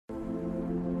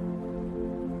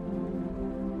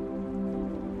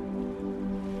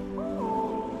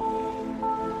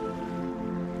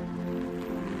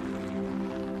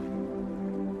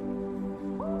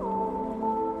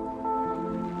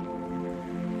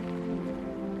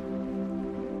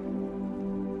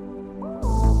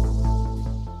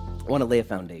I want to lay a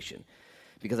foundation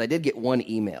because I did get one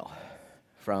email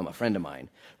from a friend of mine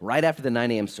right after the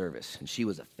 9 a.m. service, and she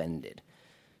was offended.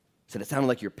 Said, it sounded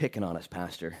like you're picking on us,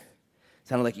 Pastor. It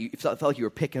sounded like it felt like you were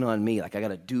picking on me, like I got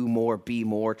to do more, be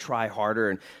more, try harder.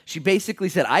 And she basically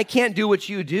said, I can't do what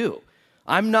you do.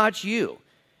 I'm not you.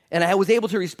 And I was able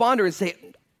to respond to her and say,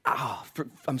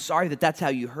 I'm sorry that's how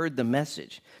you heard the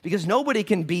message. Because nobody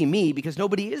can be me because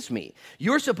nobody is me.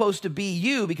 You're supposed to be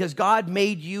you because God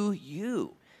made you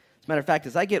you. As a matter of fact,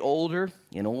 as I get older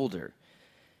and older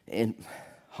and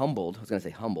humbled, I was going to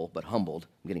say humble, but humbled.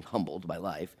 I'm getting humbled by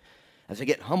life. As I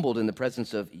get humbled in the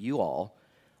presence of you all,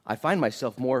 I find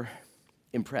myself more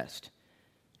impressed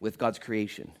with God's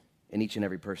creation in each and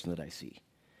every person that I see.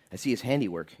 I see his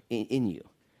handiwork in you.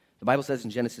 The Bible says in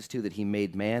Genesis 2 that he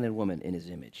made man and woman in his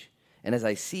image. And as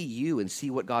I see you and see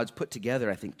what God's put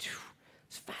together, I think,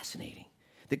 it's fascinating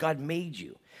that God made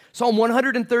you. Psalm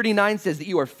 139 says that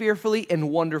you are fearfully and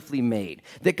wonderfully made,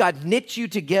 that God knit you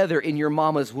together in your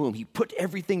mama's womb. He put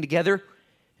everything together,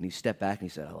 and he stepped back and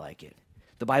he said, I like it.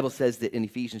 The Bible says that in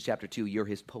Ephesians chapter 2, you're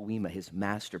his poema, his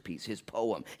masterpiece, his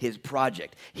poem, his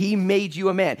project. He made you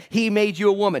a man. He made you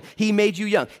a woman. He made you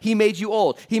young. He made you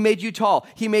old. He made you tall.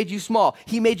 He made you small.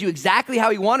 He made you exactly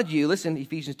how he wanted you. Listen,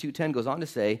 Ephesians 2:10 goes on to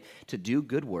say, to do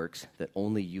good works that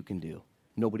only you can do.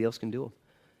 Nobody else can do them.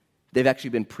 They've actually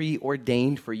been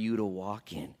preordained for you to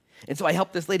walk in. And so I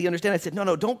helped this lady understand. I said,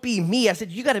 no, don't be me. I said,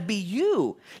 you got to be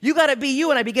you. You got to be you.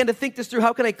 And I began to think this through.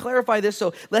 How can I clarify this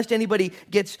so lest anybody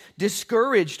gets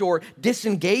discouraged or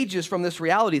disengages from this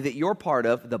reality that you're part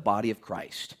of the body of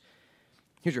Christ?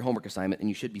 Here's your homework assignment, and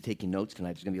you should be taking notes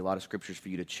tonight. There's going to be a lot of scriptures for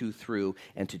you to chew through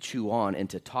and to chew on and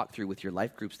to talk through with your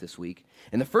life groups this week.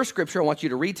 And the first scripture I want you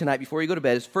to read tonight before you go to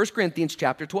bed is 1 Corinthians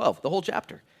chapter 12, the whole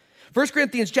chapter. 1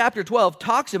 Corinthians chapter 12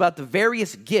 talks about the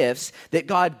various gifts that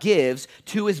God gives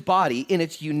to his body in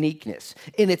its uniqueness,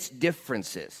 in its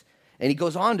differences. And he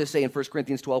goes on to say in 1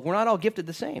 Corinthians 12, we're not all gifted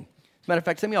the same. As a matter of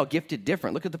fact, some of y'all gifted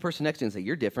different. Look at the person next to you and say,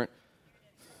 you're different.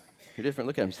 You're different.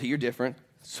 Look at him. Say, you're different.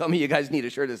 Some of you guys need a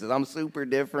shirt that says, I'm super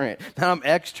different. I'm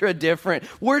extra different.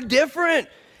 We're different.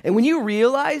 And when you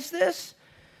realize this,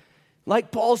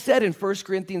 like Paul said in 1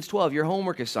 Corinthians 12, your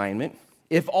homework assignment,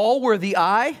 if all were the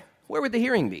eye, where would the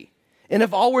hearing be? And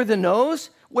if all were the nose,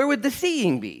 where would the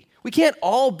seeing be? We can't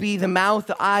all be the mouth,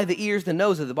 the eye, the ears, the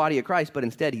nose of the body of Christ, but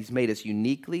instead he's made us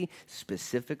uniquely,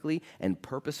 specifically, and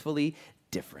purposefully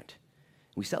different.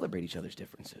 We celebrate each other's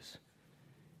differences.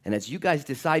 And as you guys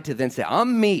decide to then say,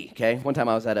 I'm me, okay? One time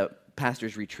I was at a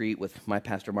pastor's retreat with my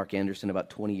pastor, Mark Anderson, about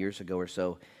 20 years ago or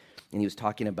so, and he was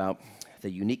talking about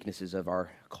the uniquenesses of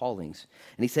our callings.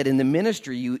 And he said, in the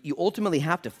ministry, you ultimately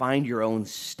have to find your own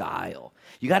style.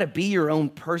 You got to be your own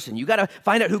person. You got to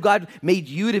find out who God made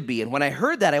you to be. And when I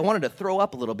heard that, I wanted to throw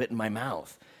up a little bit in my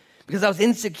mouth because I was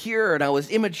insecure and I was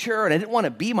immature and I didn't want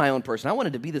to be my own person. I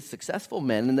wanted to be the successful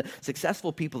men and the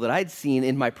successful people that I'd seen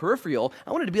in my peripheral.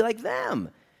 I wanted to be like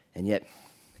them. And yet,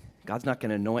 God's not going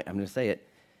to anoint, I'm going to say it,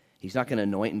 he's not going to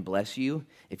anoint and bless you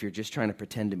if you're just trying to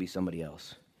pretend to be somebody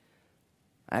else.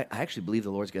 I actually believe the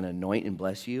Lord's going to anoint and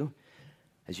bless you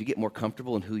as you get more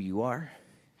comfortable in who you are,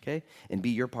 okay? And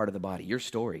be your part of the body, your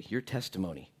story, your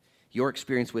testimony, your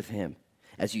experience with him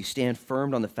as you stand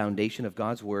firm on the foundation of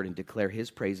God's word and declare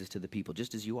his praises to the people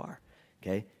just as you are,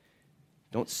 okay?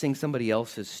 Don't sing somebody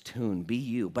else's tune. Be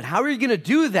you. But how are you going to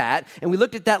do that? And we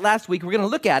looked at that last week. We're going to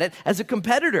look at it as a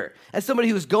competitor, as somebody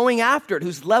who's going after it,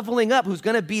 who's leveling up, who's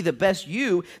going to be the best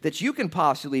you that you can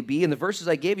possibly be. And the verses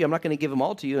I gave you, I'm not going to give them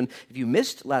all to you. And if you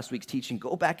missed last week's teaching,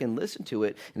 go back and listen to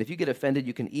it. And if you get offended,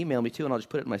 you can email me too, and I'll just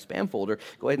put it in my spam folder.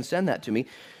 Go ahead and send that to me.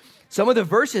 Some of the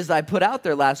verses I put out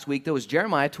there last week, that was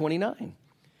Jeremiah 29.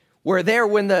 Were there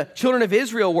when the children of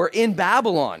Israel were in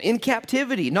Babylon, in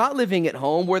captivity, not living at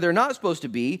home, where they're not supposed to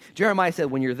be. Jeremiah said,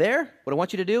 when you're there, what I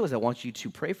want you to do is I want you to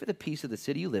pray for the peace of the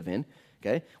city you live in,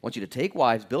 okay? I want you to take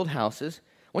wives, build houses.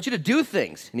 I want you to do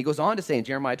things. And he goes on to say in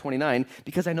Jeremiah 29,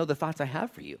 because I know the thoughts I have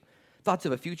for you, thoughts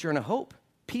of a future and a hope,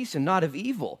 peace and not of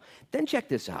evil. Then check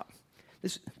this out.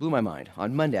 This blew my mind.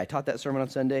 On Monday, I taught that sermon on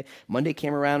Sunday. Monday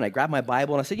came around, and I grabbed my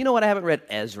Bible, and I said, you know what? I haven't read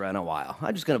Ezra in a while.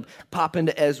 I'm just going to pop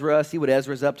into Ezra, see what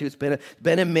Ezra's up to. It's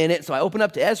been a minute. So I opened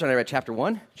up to Ezra, and I read chapter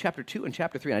 1, chapter 2, and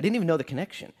chapter 3, and I didn't even know the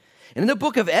connection. And in the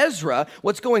book of Ezra,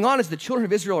 what's going on is the children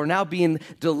of Israel are now being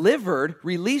delivered,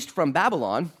 released from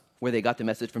Babylon, where they got the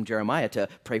message from Jeremiah to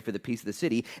pray for the peace of the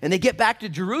city. And they get back to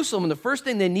Jerusalem, and the first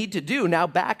thing they need to do now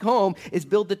back home is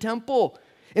build the temple.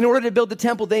 In order to build the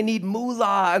temple, they need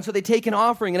mullah, and so they take an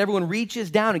offering, and everyone reaches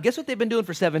down. And guess what they've been doing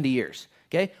for 70 years?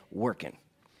 Okay? Working.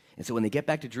 And so when they get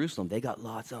back to Jerusalem, they got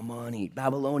lots of money,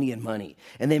 Babylonian money.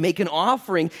 And they make an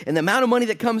offering, and the amount of money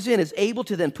that comes in is able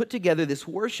to then put together this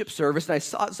worship service. And I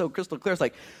saw it so crystal clear. It's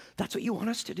like, that's what you want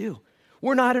us to do.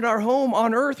 We're not in our home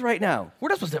on earth right now. We're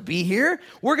not supposed to be here.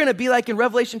 We're going to be like in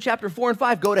Revelation chapter 4 and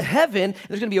 5, go to heaven.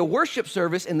 There's going to be a worship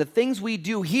service, and the things we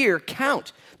do here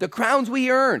count. The crowns we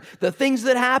earn, the things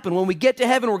that happen. When we get to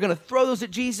heaven, we're going to throw those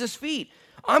at Jesus' feet.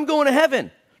 I'm going to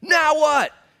heaven. Now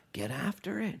what? Get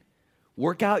after it.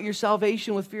 Work out your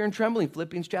salvation with fear and trembling.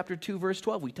 Philippians chapter 2, verse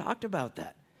 12. We talked about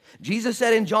that. Jesus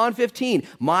said in John 15,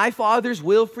 my Father's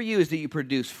will for you is that you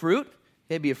produce fruit.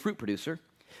 Okay, be a fruit producer.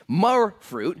 More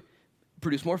fruit.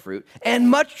 Produce more fruit,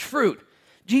 and much fruit.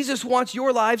 Jesus wants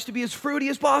your lives to be as fruity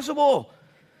as possible.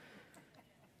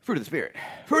 Fruit of the Spirit.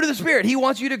 Fruit of the Spirit. He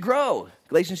wants you to grow.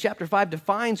 Galatians chapter 5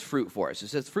 defines fruit for us. It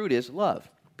says fruit is love,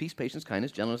 peace, patience,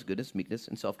 kindness, gentleness, goodness, meekness,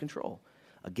 and self-control.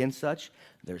 Against such,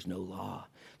 there's no law.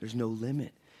 There's no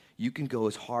limit. You can go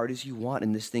as hard as you want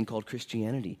in this thing called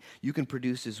Christianity. You can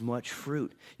produce as much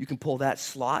fruit. You can pull that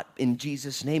slot in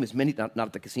Jesus' name, as many, not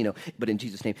at the casino, but in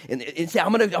Jesus' name, and say,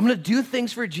 I'm gonna do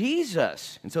things for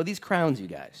Jesus. And so these crowns, you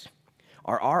guys,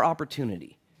 are our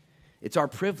opportunity. It's our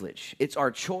privilege. It's our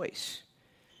choice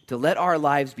to let our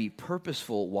lives be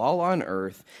purposeful while on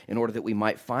earth in order that we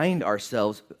might find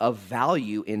ourselves of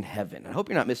value in heaven. I hope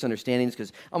you're not misunderstanding this,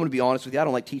 because I'm going to be honest with you. I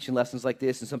don't like teaching lessons like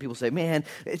this. And some people say, man,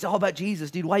 it's all about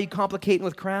Jesus, dude. Why are you complicating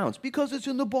with crowns? Because it's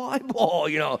in the Bible.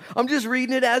 I'm just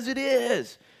reading it as it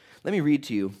is. Let me read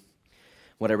to you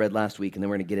what I read last week, and then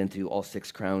we're going to get into all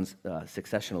 6 crowns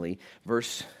successionally.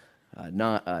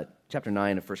 Chapter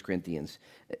 9 of 1 Corinthians,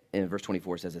 in verse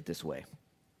 24 says it this way.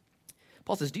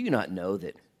 Paul says, do you not know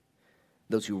that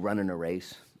those who run in a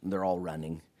race, they're all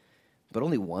running, but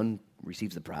only one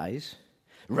receives the prize?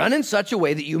 Run in such a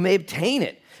way that you may obtain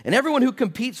it. And everyone who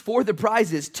competes for the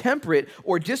prize is temperate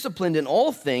or disciplined in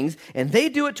all things, and they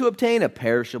do it to obtain a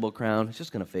perishable crown. It's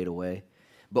just going to fade away.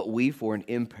 But we for an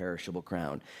imperishable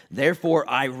crown. Therefore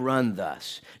I run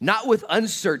thus, not with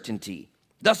uncertainty.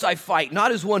 Thus I fight,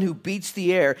 not as one who beats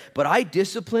the air, but I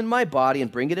discipline my body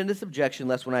and bring it into subjection,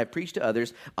 lest when I preach to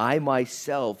others, I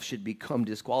myself should become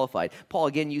disqualified. Paul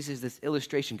again uses this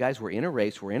illustration. Guys, we're in a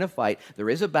race, we're in a fight. There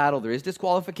is a battle, there is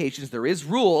disqualifications, there is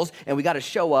rules, and we got to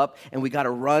show up, and we got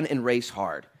to run and race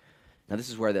hard. Now, this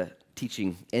is where the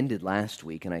teaching ended last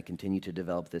week, and I continue to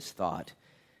develop this thought.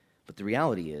 But the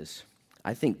reality is,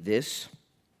 I think this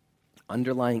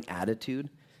underlying attitude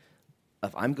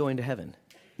of I'm going to heaven,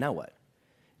 now what?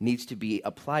 Needs to be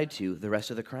applied to the rest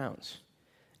of the crowns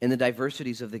and the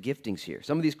diversities of the giftings here.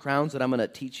 Some of these crowns that I'm going to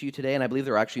teach you today, and I believe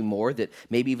there are actually more that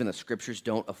maybe even the scriptures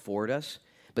don't afford us,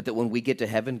 but that when we get to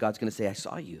heaven, God's going to say, I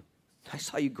saw you. I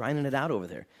saw you grinding it out over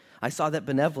there. I saw that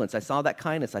benevolence. I saw that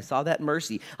kindness. I saw that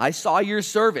mercy. I saw your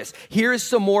service. Here is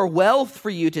some more wealth for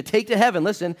you to take to heaven.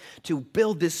 Listen, to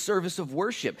build this service of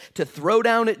worship, to throw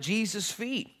down at Jesus'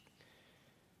 feet.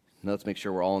 Now let's make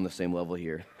sure we're all on the same level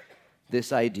here.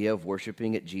 This idea of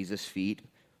worshiping at Jesus' feet,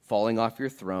 falling off your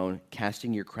throne,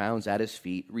 casting your crowns at his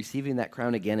feet, receiving that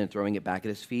crown again and throwing it back at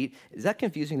his feet, is that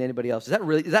confusing to anybody else? Does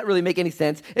that really make any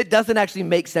sense? It doesn't actually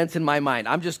make sense in my mind.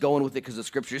 I'm just going with it because the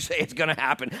scriptures say it's going to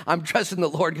happen. I'm trusting the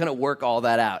Lord going to work all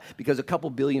that out, because a couple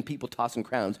billion people tossing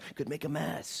crowns could make a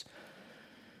mess.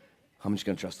 I'm just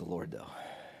going to trust the Lord, though,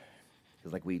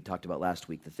 because like we talked about last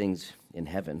week, the things in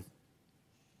heaven,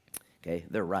 okay,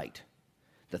 they're right.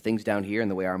 The things down here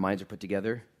and the way our minds are put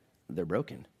together, they're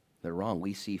broken. They're wrong.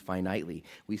 We see finitely.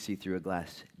 We see through a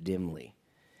glass dimly.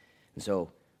 And so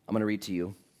I'm going to read to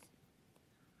you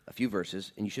a few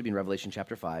verses, and you should be in Revelation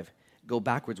chapter 5. Go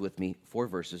backwards with me 4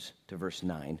 verses to verse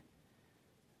 9.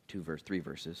 3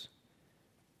 verses.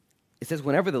 It says,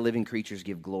 whenever the living creatures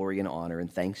give glory and honor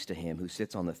and thanks to him who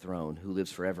sits on the throne, who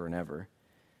lives forever and ever,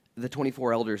 the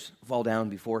 24 elders fall down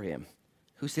before him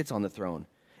who sits on the throne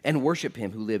and worship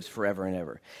him who lives forever and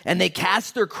ever. And they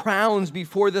cast their crowns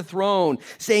before the throne,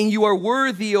 saying, you are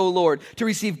worthy, O Lord, to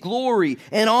receive glory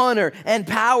and honor and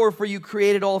power, for you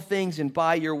created all things, and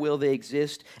by your will they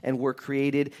exist and were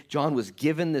created. John was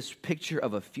given this picture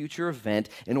of a future event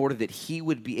in order that he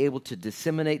would be able to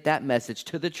disseminate that message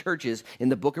to the churches in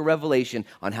the book of Revelation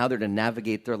on how they're to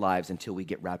navigate their lives until we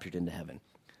get raptured into heaven.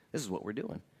 This is what we're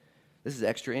doing. This is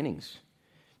extra innings.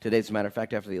 Today, as a matter of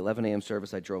fact, after the 11 a.m.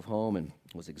 service, I drove home and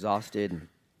was exhausted and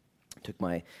took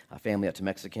my family out to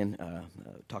Mexican,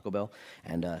 Taco Bell.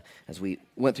 And as we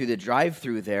went through the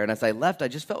drive-thru there, and as I left, I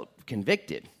just felt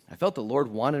convicted. I felt the Lord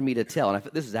wanted me to tell, and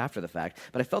this is after the fact,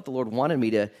 but I felt the Lord wanted me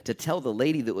to tell the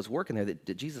lady that was working there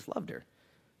that Jesus loved her.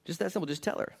 Just that simple, just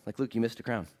tell her. Like, Luke, you missed a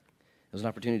crown. It was an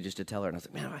opportunity just to tell her. And I was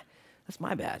like, man, that's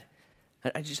my bad.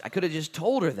 I could have just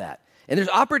told her that. And there's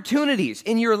opportunities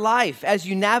in your life as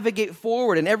you navigate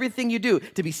forward and everything you do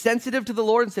to be sensitive to the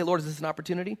Lord and say, Lord, is this an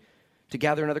opportunity to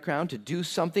gather another crown, to do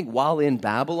something while in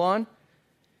Babylon?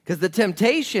 Because the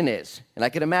temptation is, and I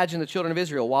can imagine the children of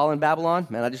Israel while in Babylon,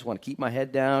 man, I just want to keep my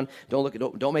head down.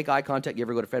 Don't make eye contact. You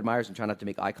ever go to Fred Meyer's and try not to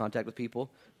make eye contact with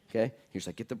people? Okay? You're just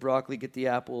like, get the broccoli, get the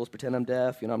apples, pretend I'm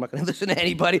deaf. I'm not going to listen to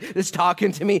anybody that's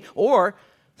talking to me. Or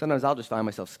sometimes I'll just find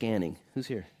myself scanning. Who's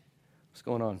here? What's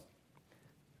going on?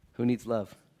 Who needs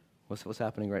love? What's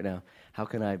happening right now? How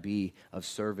can I be of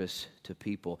service to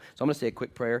people? So I'm going to say a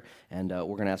quick prayer, and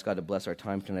we're going to ask God to bless our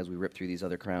time tonight as we rip through these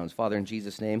other crowns. Father, in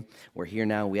Jesus' name, we're here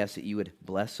now. We ask that you would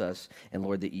bless us, and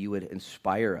Lord, that you would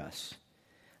inspire us.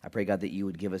 I pray, God, that you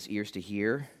would give us ears to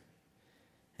hear,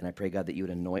 and I pray, God, that you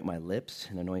would anoint my lips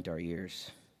and anoint our ears.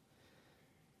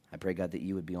 I pray, God, that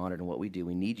you would be honored in what we do.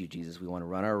 We need you, Jesus. We want to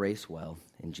run our race well.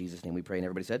 In Jesus' name we pray, and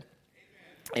everybody said?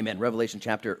 Amen. Revelation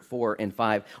chapter 4 and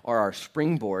 5 are our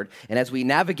springboard. And as we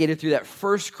navigated through that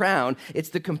first crown, it's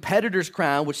the competitor's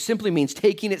crown, which simply means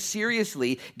taking it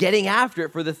seriously, getting after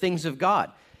it for the things of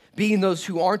God, being those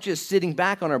who aren't just sitting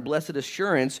back on our blessed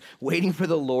assurance, waiting for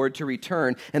the Lord to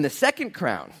return. And the second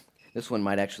crown, this one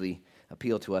might actually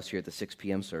appeal to us here at the 6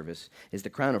 p.m. service, is the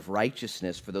crown of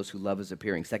righteousness for those who love his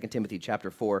appearing. 2 Timothy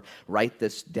chapter 4, write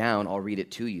this down. I'll read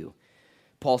it to you.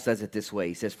 Paul says it this way.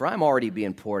 He says, "For I'm already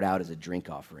being poured out as a drink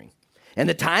offering, and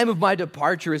the time of my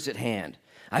departure is at hand.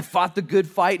 I've fought the good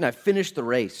fight, and I've finished the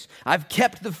race. I've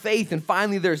kept the faith, and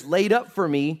finally there's laid up for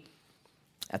me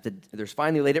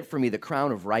the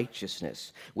crown of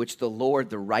righteousness, which the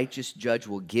Lord, the righteous judge,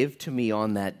 will give to me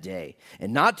on that day.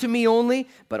 And not to me only,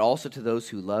 but also to those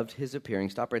who loved his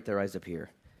appearing." Stop right there, eyes up here.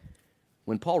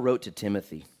 When Paul wrote to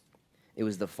Timothy, it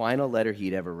was the final letter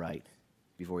he'd ever write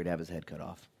before he'd have his head cut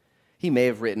off. He may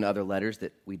have written other letters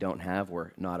that we don't have,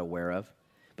 we're not aware of.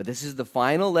 But this is the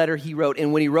final letter he wrote.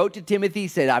 And when he wrote to Timothy, he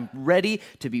said, I'm ready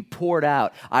to be poured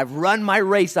out. I've run my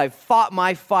race. I've fought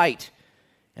my fight.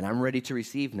 And I'm ready to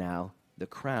receive now the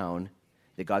crown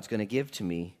that God's going to give to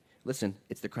me. Listen,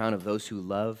 it's the crown of those who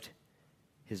loved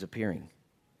his appearing.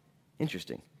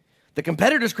 Interesting. The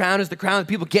competitor's crown is the crown of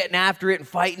people getting after it and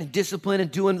fighting and discipline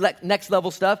and doing next level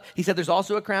stuff. He said there's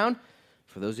also a crown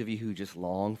for those of you who just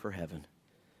long for heaven.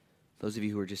 Those of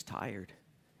you who are just tired.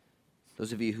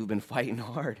 Those of you who've been fighting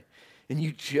hard and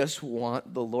you just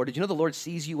want the Lord. Did you know the Lord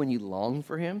sees you when you long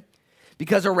for him?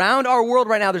 Because around our world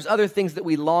right now, there's other things that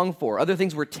we long for, other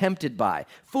things we're tempted by,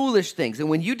 foolish things. And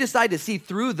when you decide to see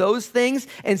through those things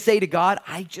and say to God,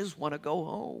 I just want to go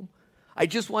home. I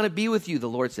just want to be with you. The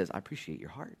Lord says, I appreciate your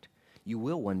heart. You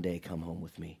will one day come home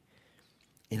with me.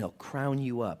 And he'll crown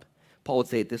you up. Paul would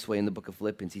say it this way in the book of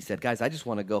Philippians. He said, guys, I just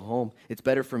want to go home. It's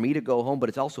better for me to go home, but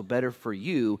it's also better for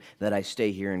you that I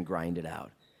stay here and grind it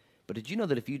out. But did you know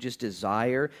that if you just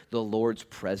desire the Lord's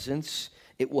presence,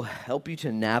 it will help you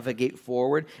to navigate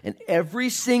forward? And every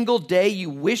single day you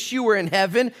wish you were in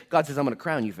heaven, God says, I'm going to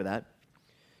crown you for that.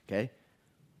 Okay?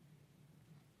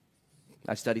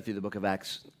 I study through the book of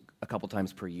Acts a couple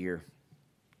times per year.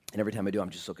 And every time I do, I'm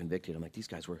just so convicted. I'm like, these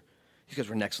guys were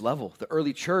next level. The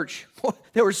early church,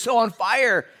 they were so on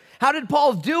fire. How did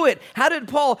Paul do it? How did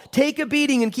Paul take a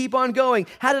beating and keep on going?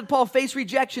 How did Paul face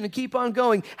rejection and keep on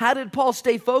going? How did Paul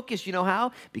stay focused? You know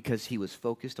how? Because he was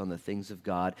focused on the things of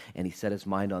God, and he set his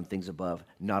mind on things above,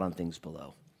 not on things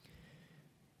below.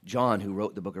 John, who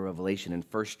wrote the book of Revelation in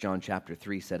 1 John chapter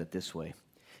 3, said it this way.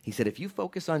 He said, if you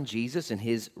focus on Jesus and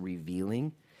his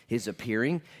revealing, his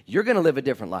appearing, you're going to live a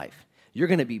different life. You're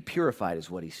going to be purified, is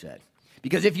what he said.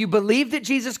 Because if you believe that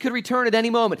Jesus could return at any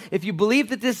moment, if you believe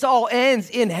that this all ends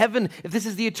in heaven, if this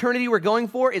is the eternity we're going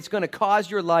for, it's going to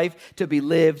cause your life to be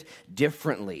lived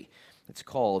differently. It's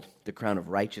called the crown of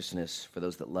righteousness for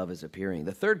those that love his appearing.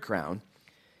 The third crown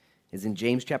is in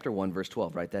James chapter 1, verse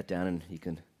 12. Write that down and you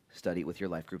can study it with your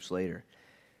life groups later.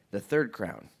 The third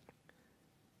crown,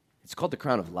 it's called the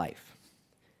crown of life.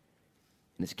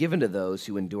 And it's given to those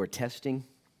who endure testing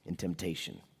and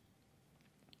temptation.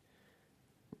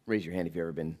 Raise your hand if you've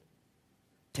ever been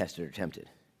tested or tempted.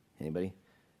 Anybody?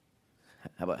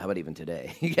 How about even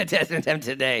today? You get tested and tempted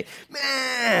today.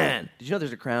 Man! Did you know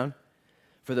there's a crown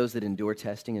for those that endure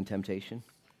testing and temptation?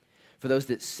 For those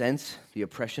that sense the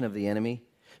oppression of the enemy?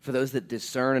 For those that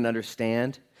discern and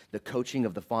understand the coaching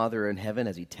of the Father in heaven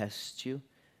as he tests you?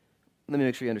 Let me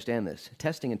make sure you understand this.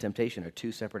 Testing and temptation are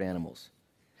two separate animals.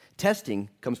 Testing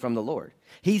comes from the Lord.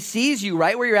 He sees you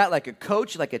right where you're at like a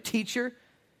coach, like a teacher,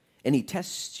 and he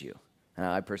tests you.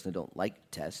 I personally don't like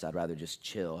tests. I'd rather just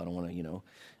chill. I don't want to,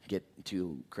 get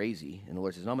too crazy. And the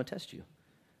Lord says, no, I'm going to test you.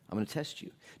 I'm going to test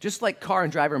you. Just like Car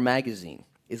and Driver magazine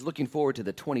is looking forward to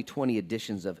the 2020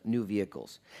 editions of new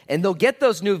vehicles. And they'll get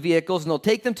those new vehicles, and they'll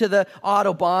take them to the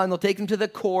Autobahn, they'll take them to the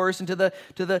course and to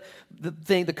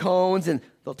the cones, and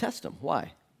they'll test them.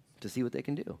 Why? To see what they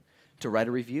can do, to write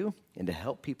a review, and to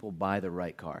help people buy the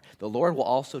right car. The Lord will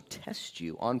also test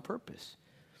you on purpose.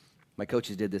 My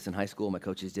coaches did this in high school. My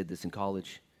coaches did this in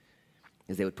college,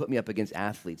 is they would put me up against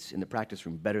athletes in the practice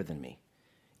room better than me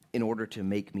in order to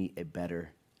make me a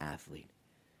better athlete.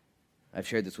 I've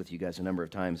shared this with you guys a number of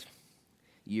times.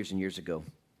 Years and years ago,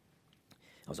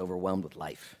 I was overwhelmed with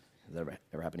life. Has that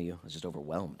ever happened to you? I was just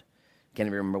overwhelmed. Can't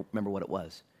even remember what it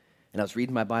was. And I was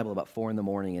reading my Bible about 4 a.m,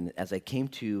 and as I came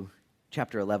to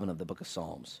chapter 11 of the book of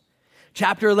Psalms,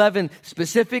 chapter 11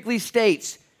 specifically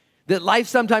states that life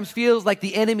sometimes feels like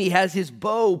the enemy has his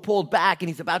bow pulled back and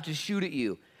he's about to shoot at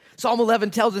you. Psalm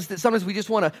 11 tells us that sometimes we just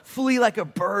want to flee like a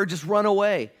bird, just run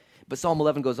away. But Psalm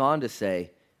 11 goes on to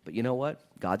say, but you know what?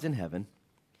 God's in heaven,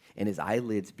 and his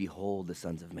eyelids behold the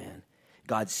sons of man.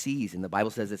 God sees, and the Bible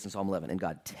says this in Psalm 11, and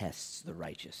God tests the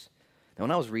righteous. Now,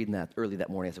 when I was reading that early that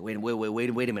morning, I said, wait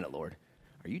a minute, Lord.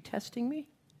 Are you testing me?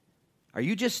 Are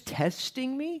you just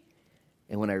testing me?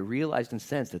 And when I realized and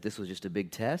sensed that this was just a big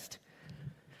test,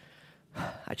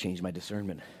 I changed my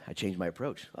discernment. I changed my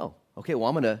approach. Oh, okay, well,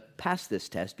 I'm going to pass this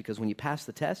test, because when you pass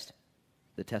the test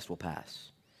will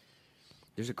pass.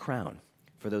 There's a crown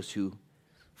for those who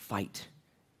fight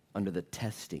under the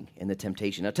testing and the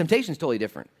temptation. Now, temptation is totally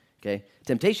different, okay?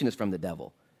 Temptation is from the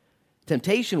devil.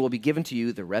 Temptation will be given to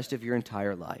you the rest of your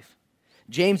entire life.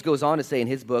 James goes on to say in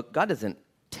his book, God doesn't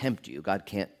tempt you. God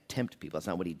can't tempt people. That's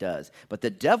not what he does. But the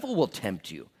devil will tempt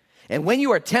you. And when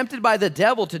you are tempted by the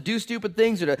devil to do stupid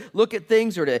things or to look at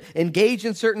things or to engage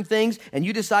in certain things, and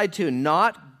you decide to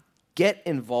not get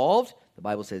involved, the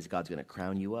Bible says God's going to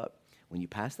crown you up. When you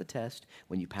pass the test,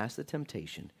 when you pass the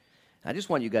temptation. I just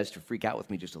want you guys to freak out with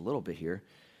me just a little bit here,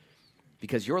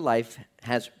 because your life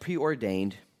has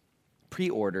preordered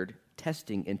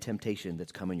testing and temptation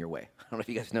that's coming your way. I don't know if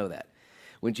you guys know that.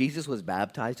 When Jesus was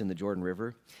baptized in the Jordan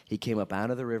River, he came up out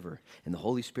of the river, and the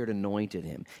Holy Spirit anointed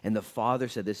him. And the Father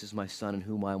said, this is my Son in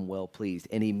whom I am well pleased.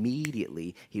 And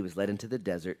immediately he was led into the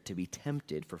desert to be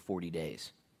tempted for 40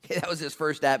 days. That was his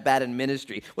first at-bat in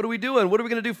ministry. What are we doing? What are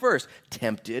we going to do first?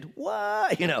 Tempted.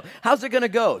 What? How's it going to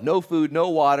go? No food, no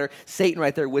water. Satan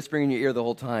right there whispering in your ear the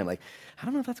whole time. Like, I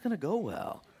don't know if that's going to go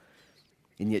well.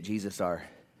 And yet Jesus, our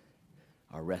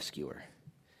rescuer.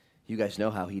 You guys know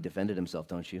how he defended himself,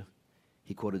 don't you?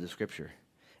 He quoted the scripture.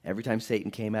 Every time Satan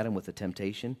came at him with a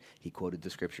temptation, he quoted the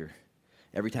scripture.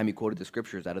 Every time he quoted the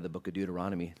scriptures out of the book of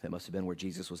Deuteronomy, that must have been where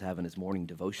Jesus was having his morning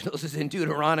devotionals, is in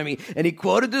Deuteronomy, and he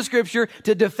quoted the scripture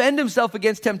to defend himself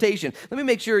against temptation. Let me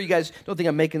make sure you guys don't think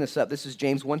I'm making this up. This is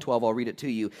James 1:12. I'll read it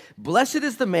to you. Blessed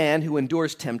is the man who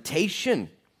endures temptation,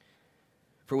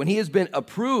 for when he has been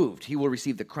approved, he will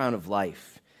receive the crown of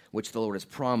life, which the Lord has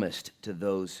promised to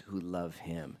those who love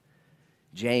him.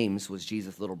 James was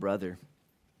Jesus' little brother,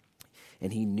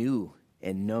 and he knew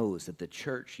and knows that the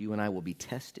church, you and I, will be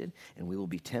tested and we will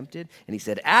be tempted. And he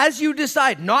said, as you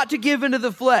decide not to give into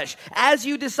the flesh, as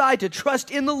you decide to trust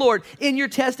in the Lord in your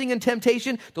testing and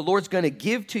temptation, the Lord's going to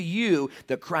give to you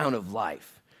the crown of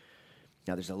life.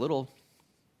 Now, there's a little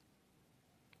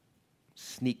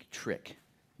sneak trick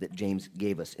that James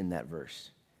gave us in that verse.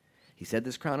 He said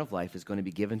this crown of life is going to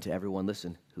be given to everyone,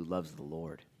 listen, who loves the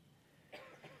Lord.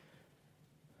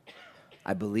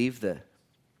 I believe the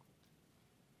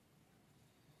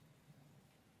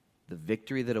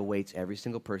victory that awaits every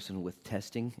single person with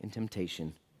testing and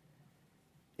temptation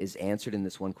is answered in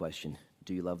this one question.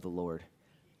 Do you love the Lord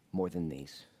more than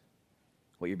these?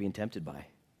 What you're being tempted by,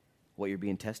 what you're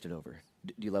being tested over.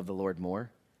 Do you love the Lord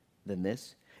more than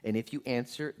this? And if you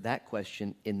answer that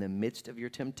question in the midst of your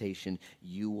temptation,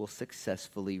 you will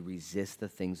successfully resist the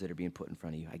things that are being put in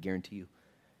front of you. I guarantee you.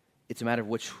 It's a matter of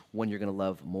which one you're going to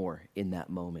love more in that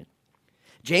moment.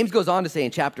 James goes on to say in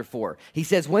chapter 4, he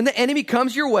says, when the enemy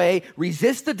comes your way,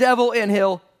 resist the devil and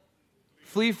he'll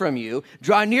flee from you.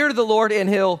 Draw near to the Lord and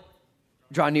he'll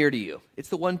draw near to you. It's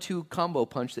the 1-2 combo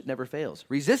punch that never fails.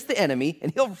 Resist the enemy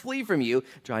and he'll flee from you.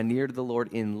 Draw near to the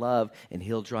Lord in love and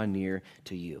he'll draw near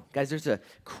to you. Guys, there's a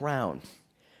crown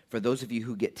for those of you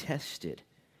who get tested,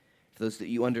 for those that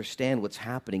you understand what's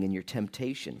happening in your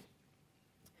temptation.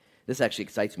 This actually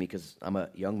excites me because I'm a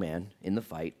young man in the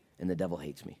fight and the devil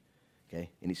hates me. Okay,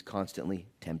 and he's constantly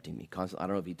tempting me. I don't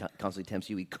know if he constantly tempts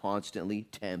you. He constantly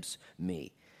tempts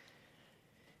me.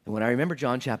 And when I remember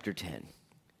John chapter 10,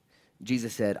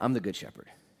 Jesus said, I'm the good shepherd,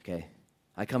 okay?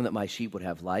 I come that my sheep would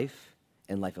have life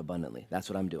and life abundantly. That's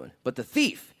what I'm doing. But the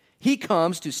thief, he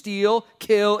comes to steal,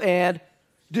 kill, and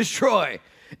destroy.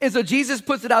 And so Jesus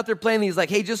puts it out there plainly. He's like,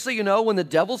 hey, just so you know, when the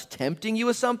devil's tempting you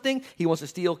with something, he wants to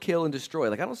steal, kill, and destroy.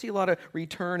 Like, I don't see a lot of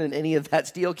return in any of that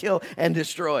steal, kill, and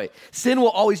destroy. Sin will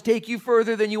always take you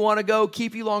further than you want to go,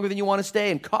 keep you longer than you want to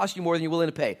stay, and cost you more than you're willing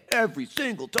to pay every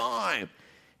single time.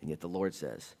 And yet the Lord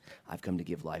says, I've come to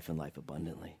give life and life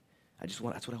abundantly. That's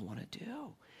what I want to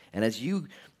do. And as you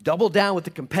double down with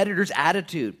the competitor's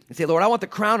attitude and say, Lord, I want the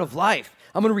crown of life.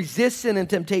 I'm going to resist sin and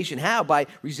temptation. How? By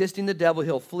resisting the devil,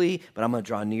 he'll flee, but I'm going to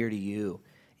draw near to you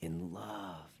in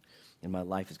love. And my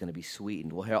life is going to be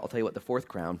sweetened. Well, I'll tell you what, the fourth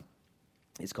crown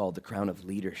is called the crown of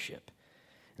leadership.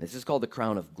 And this is called the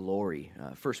crown of glory.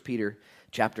 1 Peter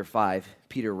chapter 5,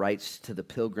 Peter writes to the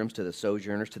pilgrims, to the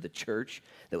sojourners, to the church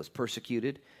that was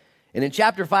persecuted. And in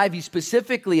chapter 5, he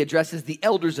specifically addresses the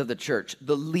elders of the church,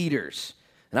 the leaders.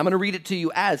 And I'm going to read it to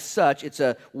you as such. It's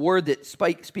a word that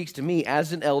speaks to me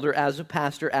as an elder, as a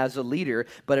pastor, as a leader,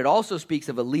 but it also speaks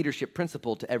of a leadership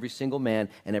principle to every single man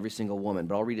and every single woman.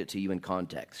 But I'll read it to you in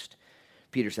context.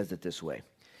 Peter says it this way.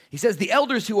 He says, the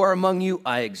elders who are among you,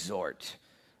 I exhort.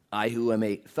 I who am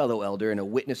a fellow elder and a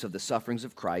witness of the sufferings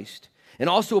of Christ, and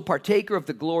also a partaker of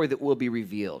the glory that will be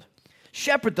revealed.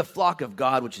 Shepherd the flock of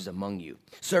God which is among you,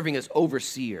 serving as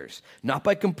overseers, not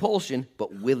by compulsion,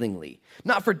 but willingly,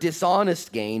 not for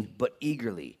dishonest gain, but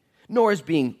eagerly, nor as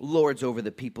being lords over the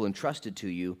people entrusted to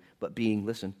you, but being,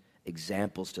 listen,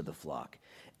 examples to the flock.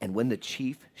 And when the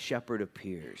chief shepherd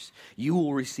appears, you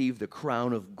will receive the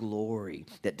crown of glory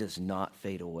that does not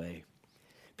fade away.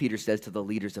 Peter says to the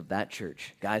leaders of that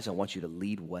church, guys, I want you to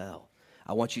lead well.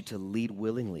 I want you to lead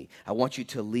willingly. I want you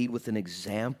to lead with an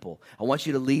example. I want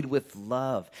you to lead with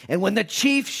love. And when the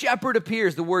chief shepherd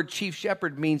appears, the word chief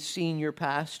shepherd means senior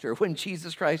pastor. When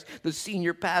Jesus Christ, the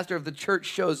senior pastor of the church,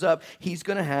 shows up, he's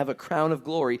going to have a crown of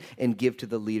glory and give to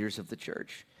the leaders of the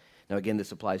church. Now, again,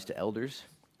 this applies to elders,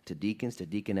 to deacons, to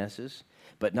deaconesses,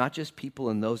 but not just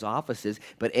people in those offices,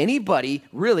 but anybody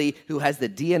really who has the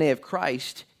DNA of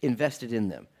Christ invested in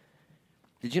them.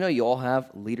 Did you know you all have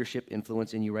leadership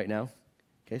influence in you right now?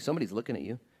 Okay, somebody's looking at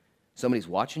you. Somebody's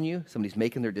watching you. Somebody's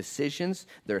making their decisions,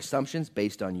 their assumptions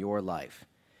based on your life.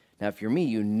 Now, if you're me,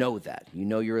 you know that. You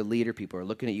know you're a leader. People are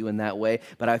looking at you in that way.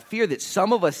 But I fear that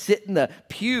some of us sit in the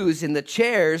pews, in the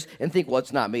chairs, and think, well,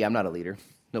 it's not me. I'm not a leader.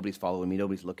 Nobody's following me.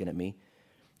 Nobody's looking at me.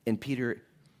 And Peter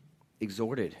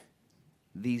exhorted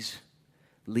these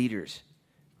leaders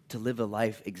to live a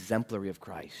life exemplary of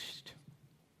Christ.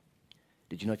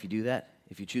 Did you know if you do that,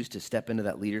 if you choose to step into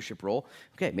that leadership role,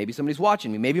 okay, maybe somebody's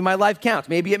watching me. Maybe my life counts.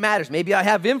 Maybe it matters. Maybe I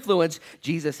have influence.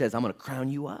 Jesus says, I'm going to crown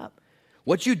you up.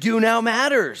 What you do now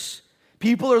matters.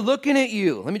 People are looking at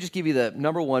you. Let me just give you the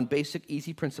number one basic,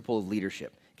 easy principle of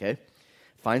leadership, okay?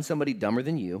 Find somebody dumber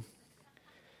than you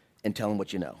and tell them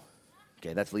what you know.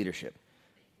 Okay, that's leadership.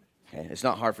 Okay, it's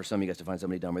not hard for some of you guys to find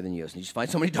somebody dumber than you. So you just find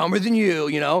somebody dumber than you,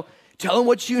 Tell them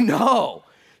what you know.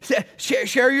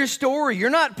 Share your story. You're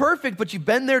not perfect, but you've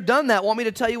been there, done that. Want me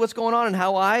to tell you what's going on and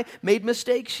how I made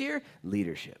mistakes here?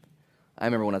 Leadership. I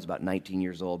remember when I was about 19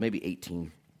 years old, maybe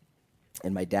 18,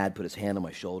 and my dad put his hand on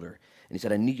my shoulder, and he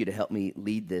said, I need you to help me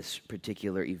lead this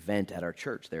particular event at our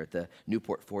church there at the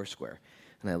Newport Foursquare.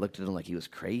 And I looked at him like he was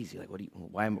crazy. Like,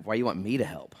 why you want me to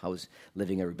help? I was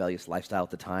living a rebellious lifestyle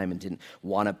at the time and didn't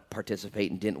want to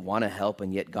participate and didn't want to help,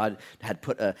 and yet God had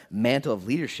put a mantle of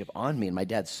leadership on me, and my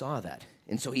dad saw that.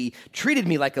 And so he treated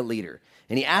me like a leader,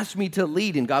 and he asked me to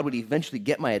lead, and God would eventually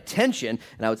get my attention,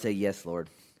 and I would say, yes, Lord,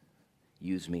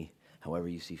 use me however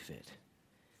you see fit.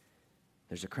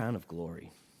 There's a crown of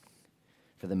glory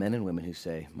for the men and women who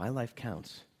say, my life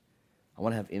counts. I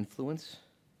want to have influence.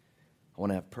 I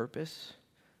want to have purpose.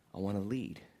 I want to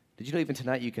lead. Did you know even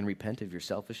tonight you can repent of your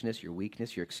selfishness, your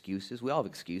weakness, your excuses? We all have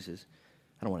excuses.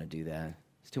 I don't want to do that.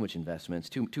 It's too much investment.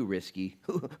 It's too risky.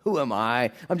 Who am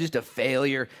I? I'm just a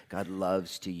failure. God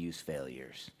loves to use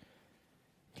failures.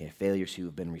 Okay, failures who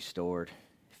have been restored,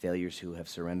 failures who have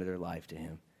surrendered their life to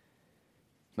him.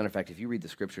 Matter of fact, if you read the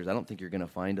scriptures, I don't think you're going to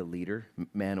find a leader,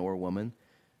 man or woman,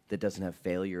 that doesn't have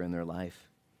failure in their life.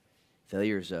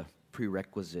 Failure is a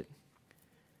prerequisite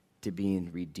to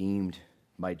being redeemed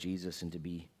by Jesus and to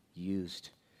be used.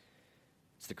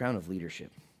 It's the crown of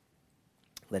leadership,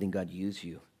 letting God use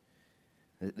you.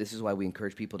 This is why we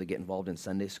encourage people to get involved in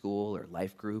Sunday school or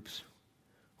life groups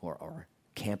or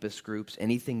campus groups,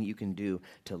 anything you can do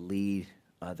to lead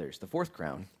others. The fourth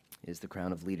crown is the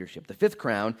crown of leadership. The fifth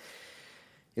crown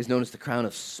is known as the crown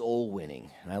of soul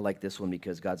winning. And I like this one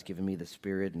because God's given me the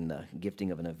spirit and the gifting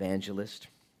of an evangelist.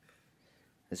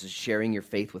 This is sharing your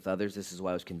faith with others. This is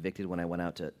why I was convicted when I went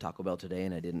out to Taco Bell today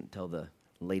and I didn't tell the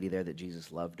lady there that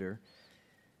Jesus loved her.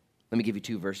 Let me give you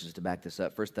two verses to back this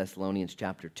up. 1 Thessalonians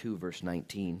chapter 2, verse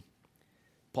 19.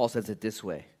 Paul says it this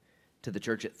way, to the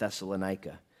church at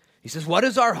Thessalonica. He says, what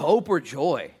is our hope or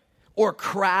joy or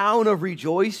crown of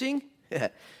rejoicing?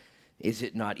 Is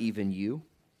it not even you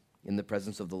in the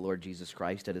presence of the Lord Jesus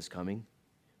Christ at his coming?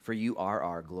 For you are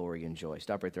our glory and joy.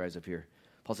 Stop right there, eyes up here.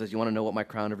 Paul says, you want to know what my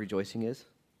crown of rejoicing is?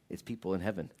 It's people in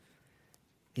heaven.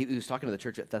 He was talking to the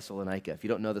church at Thessalonica. If you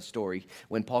don't know the story,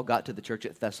 when Paul got to the church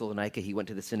at Thessalonica, he went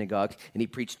to the synagogue and he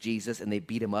preached Jesus, and they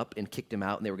beat him up and kicked him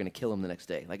out, and they were going to kill him the next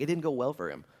day. Like, it didn't go well for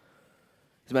him.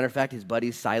 As a matter of fact, his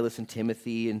buddies Silas and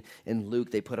Timothy and Luke,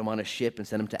 they put him on a ship and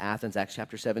sent him to Athens, Acts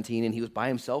chapter 17, and he was by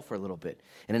himself for a little bit.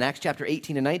 And in Acts chapter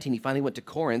 18 and 19, he finally went to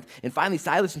Corinth, and finally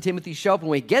Silas and Timothy show up, and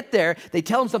when we get there, they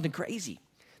tell him something crazy.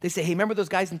 They say, hey, remember those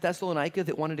guys in Thessalonica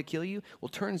that wanted to kill you? Well,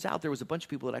 turns out there was a bunch of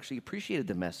people that actually appreciated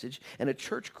the message, and a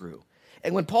church grew.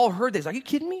 And when Paul heard this, are you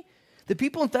kidding me? The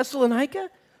people in Thessalonica?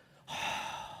 Oh,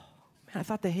 man, I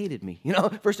thought they hated me,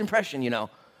 first impression,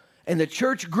 And the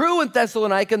church grew in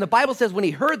Thessalonica, and the Bible says when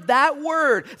he heard that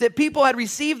word, that people had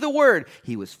received the word,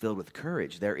 he was filled with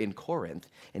courage there in Corinth,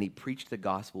 and he preached the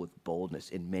gospel with boldness,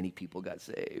 and many people got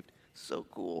saved. So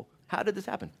cool. How did this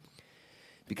happen?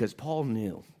 Because Paul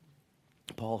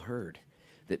heard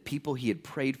that people he had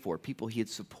prayed for, people he had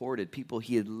supported, people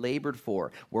he had labored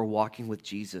for were walking with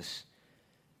Jesus.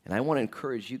 And I want to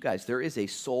encourage you guys, there is a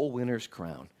soul winner's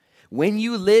crown. When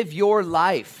you live your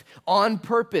life on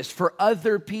purpose for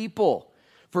other people,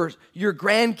 for your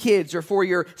grandkids or for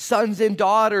your sons and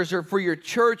daughters or for your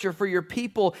church or for your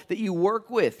people that you work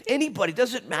with, anybody,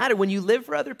 doesn't matter. When you live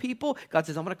for other people, God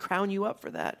says, I'm going to crown you up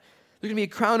for that. There's going to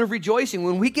be a crown of rejoicing.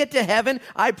 When we get to heaven,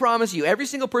 I promise you, every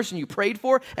single person you prayed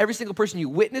for, every single person you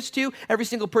witnessed to, every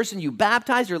single person you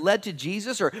baptized or led to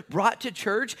Jesus or brought to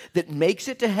church that makes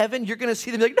it to heaven, you're going to see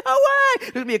them like, no way!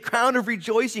 There's going to be a crown of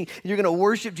rejoicing, and you're going to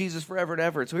worship Jesus forever and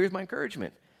ever. And so here's my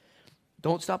encouragement.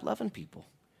 Don't stop loving people.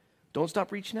 Don't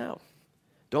stop reaching out.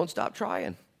 Don't stop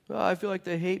trying. Oh, I feel like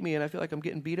they hate me, and I feel like I'm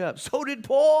getting beat up. So did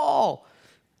Paul.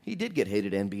 He did get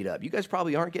hated and beat up. You guys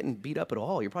probably aren't getting beat up at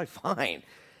all. You're probably fine.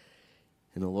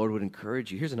 And the Lord would encourage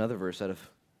you. Here's another verse out of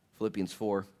Philippians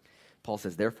 4. Paul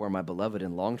says, therefore, my beloved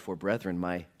and longed for brethren,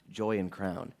 my joy and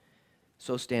crown.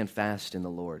 So stand fast in the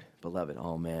Lord, beloved.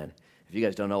 Oh, man. If you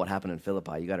guys don't know what happened in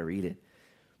Philippi, you got to read it.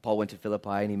 Paul went to Philippi,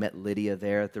 and he met Lydia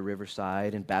there at the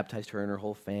riverside and baptized her and her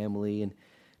whole family. And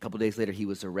a couple days later, he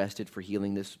was arrested for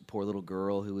healing this poor little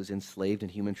girl who was enslaved in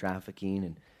human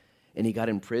trafficking. And he got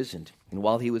imprisoned. And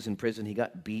while he was in prison, he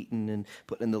got beaten and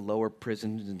put in the lower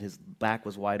prison, and his back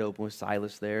was wide open with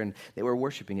Silas there, and they were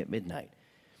worshiping at midnight.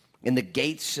 And the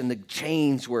gates and the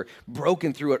chains were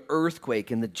broken through an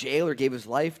earthquake, and the jailer gave his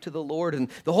life to the Lord, and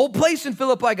the whole place in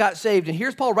Philippi got saved. And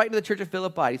here's Paul writing to the church of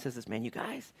Philippi. He says this, man, you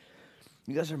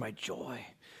guys are my joy,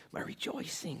 my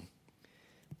rejoicing.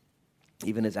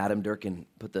 Even as Adam Durkin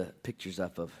put the pictures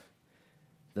up of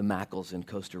the Mackles in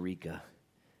Costa Rica,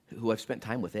 who I've spent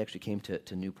time with. They actually came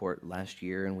to Newport last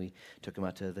year, and we took them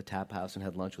out to the tap house and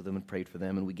had lunch with them and prayed for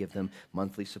them, and we give them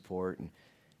monthly support.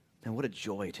 And what a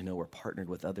joy to know we're partnered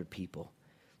with other people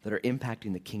that are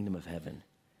impacting the kingdom of heaven.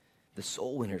 The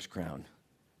soul winner's crown.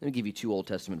 Let me give you 2 Old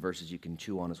Testament verses you can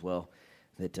chew on as well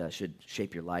that should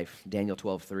shape your life. Daniel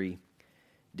 12:3.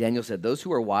 Daniel said, those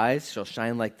who are wise shall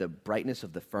shine like the brightness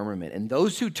of the firmament, and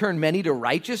those who turn many to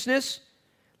righteousness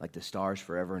like the stars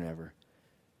forever and ever.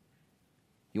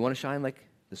 You want to shine like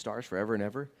the stars forever and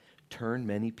ever? Turn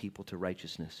many people to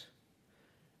righteousness.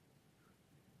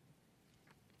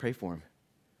 Pray for them.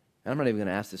 And I'm not even going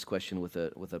to ask this question with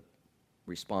a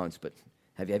response, but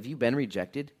have you been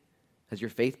rejected? Has your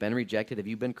faith been rejected? Have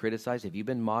you been criticized? Have you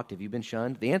been mocked? Have you been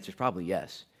shunned? The answer is probably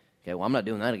yes. Okay, well, I'm not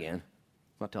doing that again.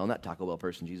 I'm not telling that Taco Bell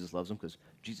person Jesus loves them, because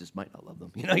Jesus might not love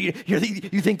them.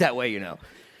 You think that way,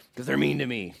 because they're mean to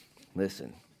me.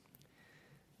 Listen,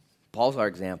 Paul's our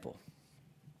example.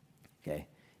 Okay,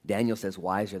 Daniel says,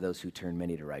 wise are those who turn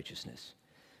many to righteousness.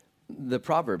 The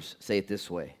Proverbs say it this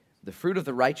way: the fruit of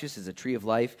the righteous is a tree of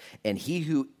life, and he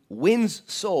who wins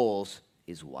souls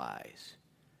is wise.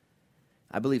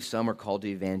 I believe some are called to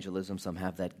evangelism, some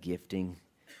have that gifting,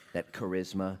 that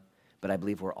charisma, but I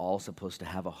believe we're all supposed to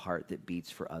have a heart that beats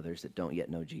for others that don't yet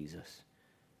know Jesus.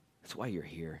 That's why you're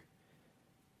here.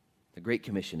 The Great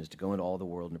Commission is to go into all the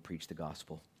world and to preach the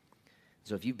gospel.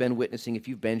 So if you've been witnessing, if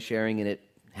you've been sharing, and it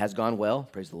has gone well,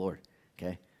 praise the Lord,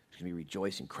 okay? There's going to be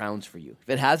rejoicing, crowns for you. If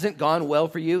it hasn't gone well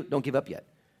for you, don't give up yet.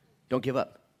 Don't give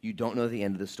up. You don't know the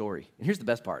end of the story. And here's the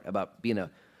best part about being a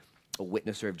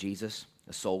witnesser of Jesus,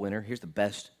 a soul winner. Here's the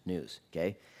best news,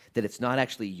 okay? That it's not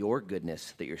actually your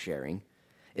goodness that you're sharing.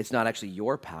 It's not actually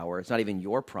your power. It's not even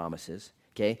your promises,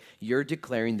 okay? You're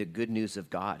declaring the good news of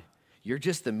God. You're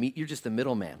just the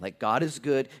middleman. Like, God is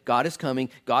good, God is coming,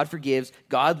 God forgives,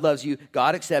 God loves you,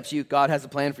 God accepts you, God has a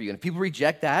plan for you. And if people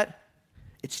reject that,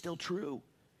 it's still true.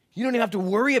 You don't even have to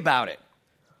worry about it.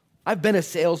 I've been a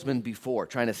salesman before,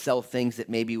 trying to sell things that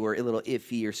maybe were a little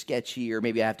iffy or sketchy, or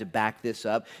maybe I have to back this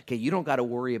up. Okay, you don't got to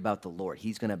worry about the Lord.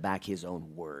 He's going to back his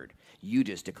own word. You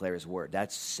just declare his word.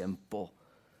 That's simple.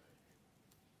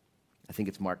 I think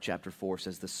it's Mark chapter 4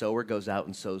 says, the sower goes out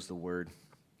and sows the word,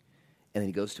 and then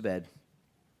he goes to bed,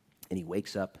 and he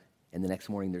wakes up, and the next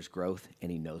morning there's growth,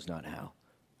 and he knows not how.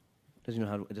 Doesn't know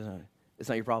how. It's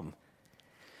not your problem.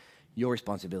 Your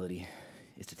responsibility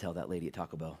is to tell that lady at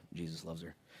Taco Bell Jesus loves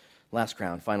her. Last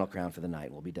crown, final crown for the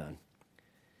night, we'll be done,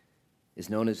 is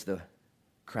known as the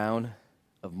crown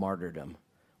of martyrdom,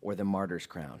 or the martyr's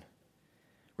crown.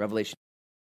 Revelation.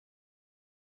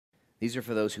 These are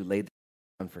for those who laid the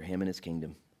crown for him and his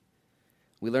kingdom.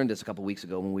 We learned this a couple weeks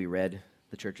ago when we read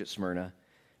the church at Smyrna.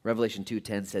 Revelation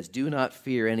 2:10 says, do not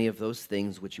fear any of those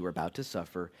things which you are about to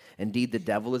suffer. Indeed, the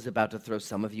devil is about to throw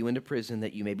some of you into prison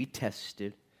that you may be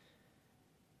tested,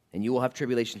 and you will have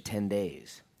tribulation 10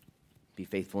 days. Be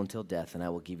faithful until death, and I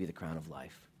will give you the crown of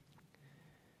life.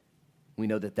 We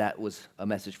know that that was a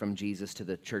message from Jesus to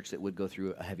the church that would go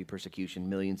through a heavy persecution.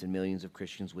 Millions and millions of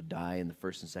Christians would die in the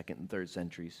 1st and 2nd and 3rd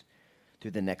centuries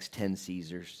through the next 10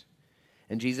 Caesars.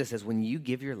 And Jesus says, when you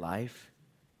give your life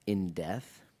in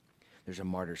death, there's a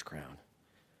martyr's crown.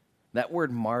 That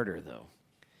word martyr, though,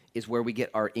 is where we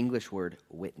get our English word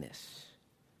witness.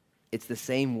 It's the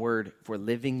same word for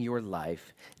living your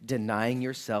life, denying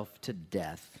yourself to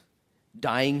death,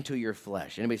 dying to your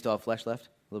flesh. Anybody still have flesh left?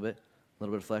 A little bit? A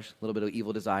little bit of flesh? A little bit of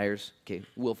evil desires? Okay,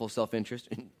 willful self-interest?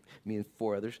 Me and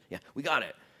 4 others? Yeah, we got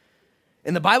it.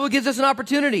 And the Bible gives us an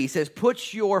opportunity. He says,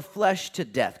 put your flesh to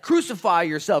death. Crucify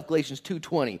yourself, Galatians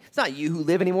 2:20. It's not you who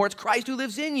live anymore, it's Christ who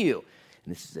lives in you.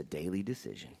 And this is a daily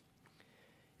decision.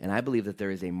 And I believe that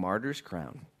there is a martyr's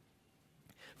crown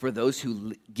for those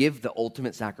who give the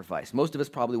ultimate sacrifice. Most of us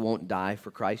probably won't die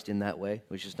for Christ in that way.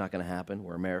 It's just not going to happen.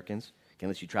 We're Americans.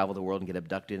 Unless you travel the world and get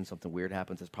abducted and something weird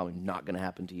happens, that's probably not going to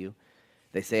happen to you.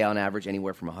 They say on average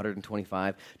anywhere from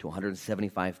 125 to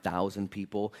 175,000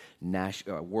 people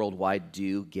worldwide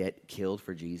do get killed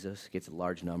for Jesus. It gets a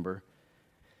large number.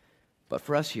 But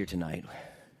for us here tonight,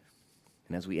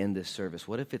 and as we end this service,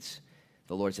 what if it's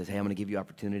the Lord says, hey, I'm going to give you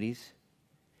opportunities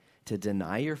to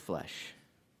deny your flesh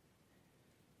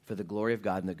for the glory of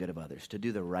God and the good of others, to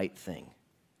do the right thing.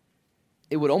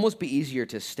 It would almost be easier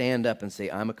to stand up and say,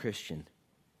 I'm a Christian,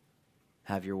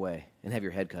 have your way, and have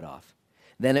your head cut off,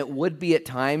 than it would be at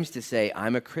times to say,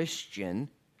 I'm a Christian,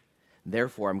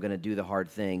 therefore I'm going to do the hard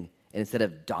thing, and instead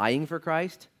of dying for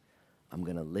Christ, I'm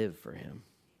going to live for him.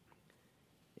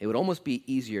 It would almost be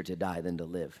easier to die than to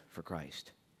live for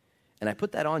Christ. And I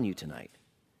put that on you tonight.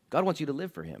 God wants you to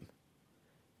live for him.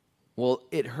 Well,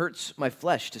 it hurts my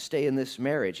flesh to stay in this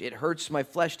marriage. It hurts my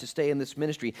flesh to stay in this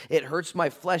ministry. It hurts my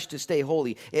flesh to stay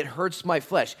holy. It hurts my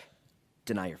flesh.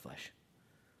 Deny your flesh.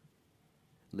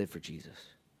 Live for Jesus.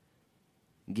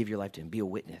 Give your life to him. Be a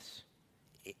witness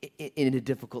in a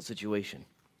difficult situation.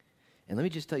 And let me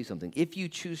just tell you something. If you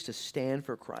choose to stand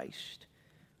for Christ,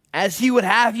 as he would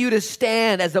have you to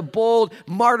stand as a bold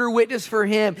martyr witness for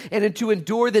him and to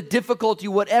endure the difficulty,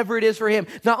 whatever it is for him,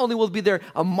 not only will be there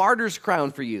a martyr's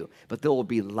crown for you, but there will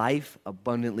be life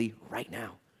abundantly right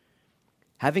now.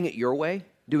 Having it your way,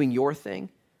 doing your thing,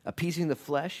 appeasing the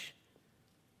flesh,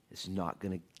 is not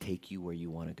going to take you where you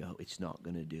want to go. It's not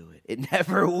going to do it. It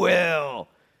never will.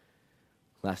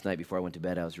 Last night before I went to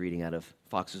bed, I was reading out of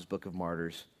Fox's Book of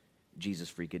Martyrs, Jesus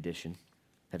Freak Edition.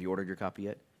 Have you ordered your copy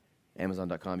yet?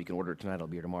 Amazon.com. You can order it tonight. It'll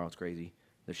be here tomorrow. It's crazy.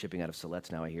 They're shipping out of Siletz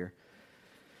now, I hear.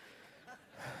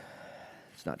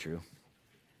 It's not true.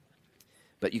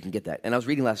 But you can get that. And I was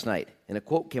reading last night, and a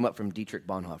quote came up from Dietrich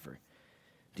Bonhoeffer.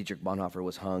 Dietrich Bonhoeffer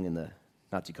was hung in the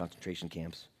Nazi concentration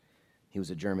camps. He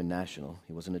was a German national.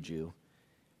 He wasn't a Jew.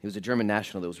 He was a German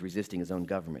national that was resisting his own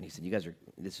government. He said,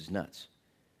 this is nuts.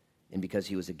 And because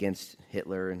he was against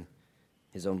Hitler and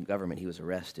his own government, he was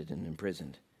arrested and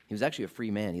imprisoned. He was actually a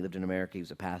free man. He lived in America. He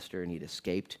was a pastor, and he'd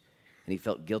escaped. And he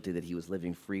felt guilty that he was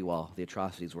living free while the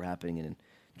atrocities were happening in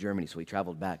Germany. So he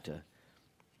traveled back to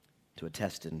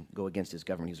attest and go against his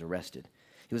government. He was arrested.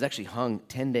 He was actually hung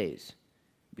 10 days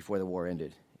before the war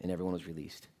ended, and everyone was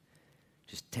released.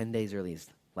 Just 10 days early, his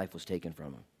life was taken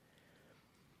from him.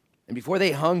 And before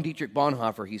they hung Dietrich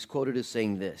Bonhoeffer, he's quoted as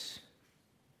saying this: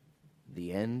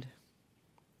 "The end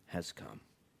has come.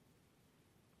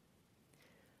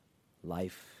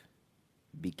 Life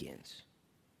begins."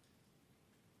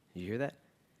 Did you hear that?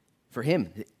 For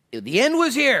him, the end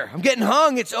was here. I'm getting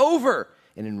hung. It's over.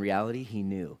 And in reality, he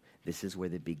knew this is where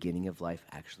the beginning of life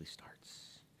actually starts.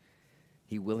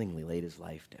 He willingly laid his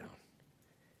life down.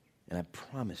 And I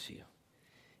promise you,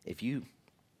 if you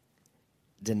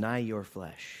deny your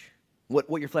flesh, what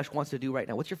your flesh wants to do right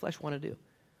now, what's your flesh want to do?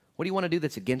 What do you want to do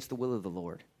that's against the will of the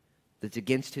Lord? That's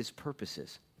against his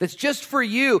purposes? That's just for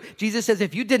you. Jesus says,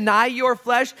 if you deny your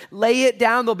flesh, lay it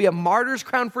down, there'll be a martyr's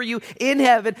crown for you in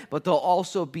heaven, but there'll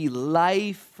also be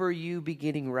life for you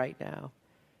beginning right now.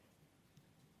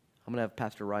 I'm going to have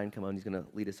Pastor Ryan come on. He's going to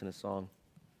lead us in a song.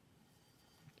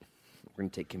 We're going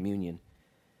to take communion.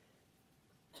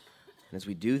 And as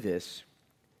we do this,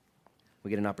 we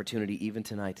get an opportunity even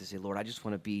tonight to say, Lord, I just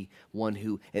want to be one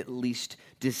who at least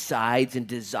decides and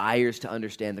desires to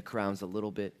understand the crowns a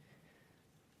little bit.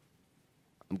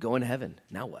 I'm going to heaven.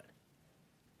 Now what?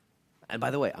 And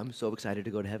by the way, I'm so excited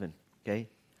to go to heaven, okay?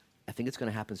 I think it's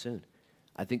going to happen soon.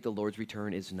 I think the Lord's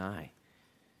return is nigh.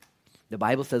 The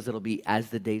Bible says it'll be as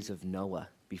the days of Noah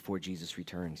before Jesus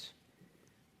returns.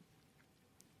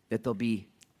 That there'll be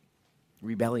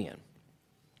rebellion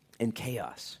and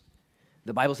chaos.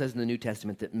 The Bible says in the New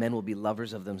Testament that men will be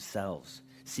lovers of themselves,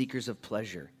 seekers of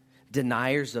pleasure,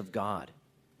 deniers of God.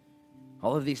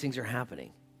 All of these things are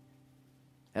happening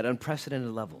at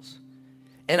unprecedented levels.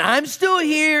 And I'm still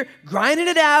here grinding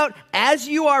it out as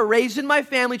you are, raising my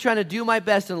family, trying to do my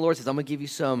best. And the Lord says, I'm going to give you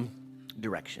some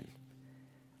direction.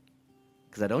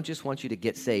 Because I don't just want you to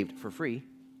get saved for free,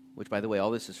 which, by the way,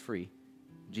 all this is free.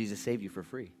 Jesus saved you for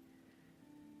free.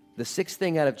 The sixth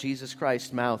thing out of Jesus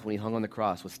Christ's mouth when he hung on the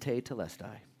cross was pt.2.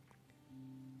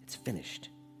 It's finished.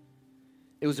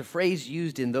 It was a phrase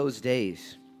used in those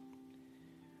days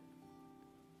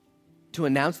to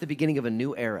announce the beginning of a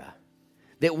new era.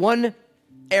 That one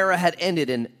era had ended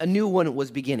and a new one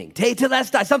was beginning.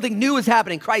 pt.2, something new is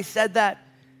happening. Christ said that.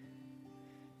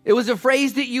 It was a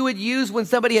phrase that you would use when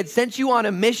somebody had sent you on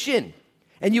a mission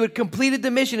and you had completed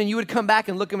the mission and you would come back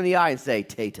and look them in the eye and say,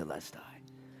 pt.2.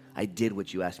 I did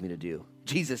what you asked me to do.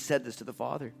 Jesus said this to the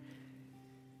Father.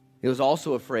 It was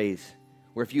also a phrase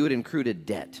where if you had accrued a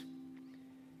debt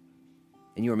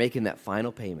and you were making that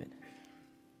final payment,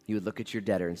 you would look at your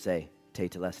debtor and say,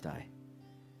 pt.2.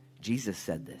 Jesus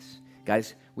said this.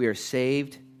 Guys, we are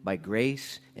saved by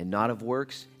grace and not of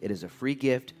works. It is a free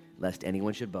gift, lest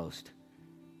anyone should boast.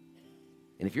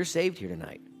 And if you're saved here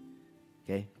tonight,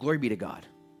 okay, glory be to God.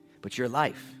 But your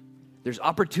life, there's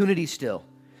opportunity still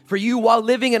for you while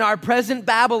living in our present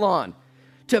Babylon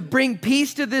to bring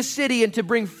peace to this city and to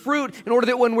bring fruit in order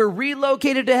that when we're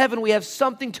relocated to heaven, we have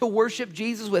something to worship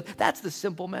Jesus with. That's the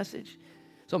simple message.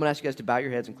 So I'm going to ask you guys to bow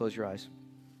your heads and close your eyes.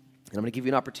 And I'm going to give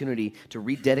you an opportunity to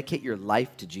rededicate your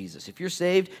life to Jesus. If you're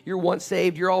saved, you're once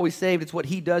saved, you're always saved. It's what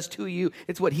he does to you.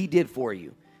 It's what he did for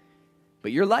you.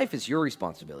 But your life is your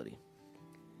responsibility.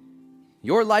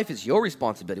 Your life is your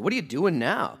responsibility. What are you doing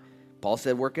now? Paul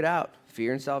said, work it out.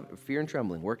 Fear and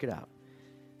trembling, work it out.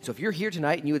 So if you're here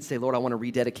tonight and you would say, Lord, I want to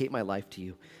rededicate my life to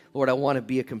you. Lord, I want to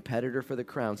be a competitor for the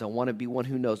crowns. I want to be one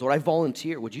who knows. Lord, I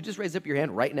volunteer. Would you just raise up your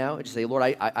hand right now and just say, Lord,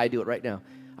 I do it right now.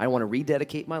 I want to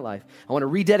rededicate my life. I want to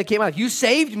rededicate my life. You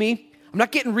saved me. I'm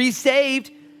not getting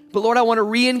re-saved. But Lord, I want to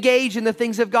re-engage in the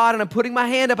things of God, and I'm putting my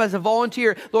hand up as a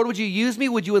volunteer. Lord, would you use me?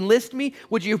 Would you enlist me?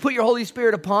 Would you put your Holy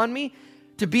Spirit upon me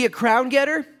to be a crown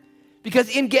getter?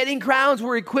 Because in getting crowns,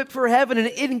 we're equipped for heaven. And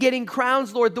in getting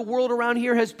crowns, Lord, the world around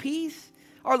here has peace.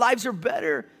 Our lives are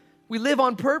better. We live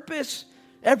on purpose.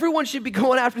 Everyone should be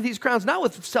going after these crowns, not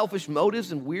with selfish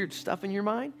motives and weird stuff in your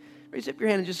mind. Raise up your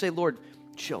hand and just say, Lord,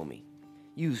 show me.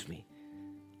 Use me.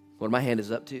 Lord, my hand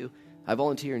is up to you. I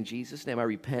volunteer in Jesus' name. I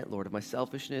repent, Lord, of my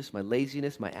selfishness, my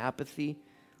laziness, my apathy,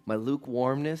 my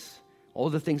lukewarmness, all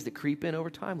the things that creep in over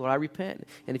time. Lord, I repent.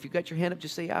 And if you've got your hand up,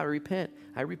 just say, yeah, I repent.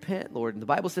 I repent, Lord. And the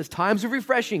Bible says times of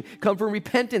refreshing come from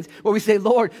repentance, where we say,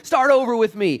 Lord, start over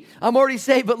with me. I'm already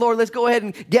saved, but Lord, let's go ahead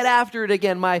and get after it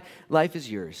again. My life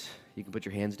is yours. You can put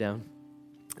your hands down.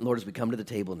 Lord, as we come to the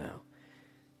table now,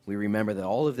 we remember that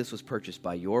all of this was purchased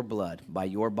by your blood, by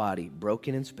your body,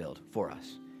 broken and spilled for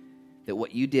us. That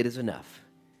what you did is enough.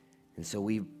 And so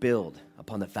we build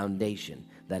upon the foundation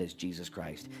that is Jesus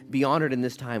Christ. Be honored in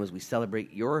this time as we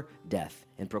celebrate your death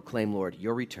and proclaim, Lord,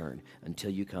 your return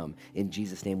until you come. In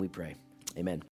Jesus' name we pray. Amen.